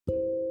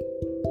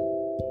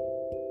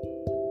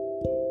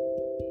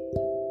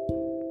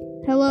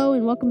Hello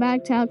and welcome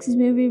back to Alex's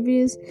Movie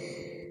Reviews.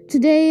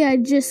 Today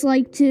I'd just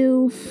like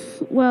to,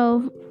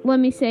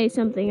 let me say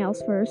something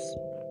else first.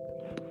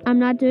 I'm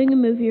not doing a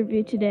movie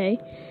review today.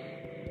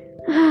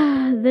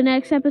 The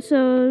next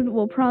episode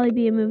will probably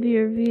be a movie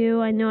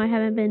review. I know I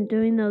haven't been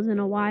doing those in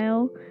a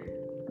while,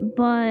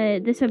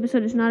 but this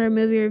episode is not a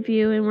movie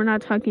review and we're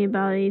not talking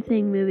about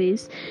anything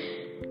movies.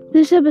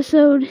 This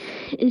episode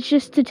is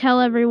just to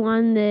tell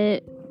everyone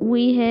that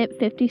we hit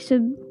 50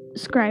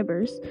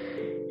 subscribers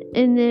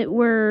and that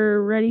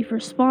we're ready for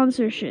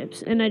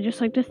sponsorships. And I'd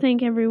just like to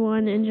thank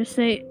everyone and just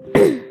say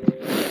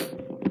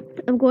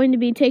I'm going to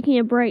be taking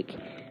a break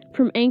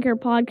from Anchor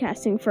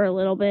podcasting for a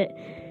little bit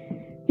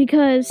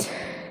because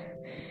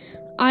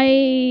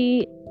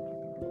I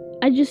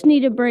just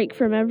need a break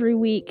from every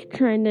week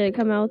trying to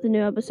come out with a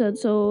new episode.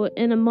 So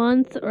in a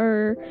month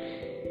or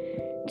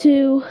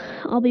two,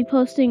 I'll be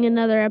posting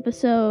another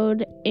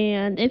episode.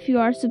 And if you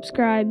are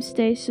subscribed,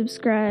 stay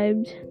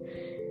subscribed,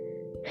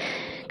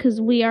 because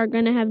we are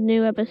going to have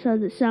new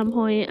episodes at some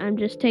point. I'm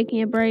just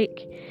taking a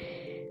break.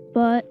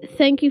 But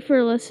thank you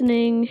for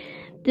listening.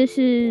 This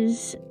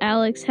is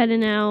Alex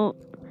heading out.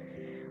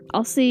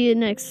 I'll see you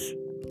in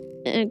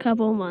a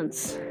couple of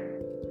months.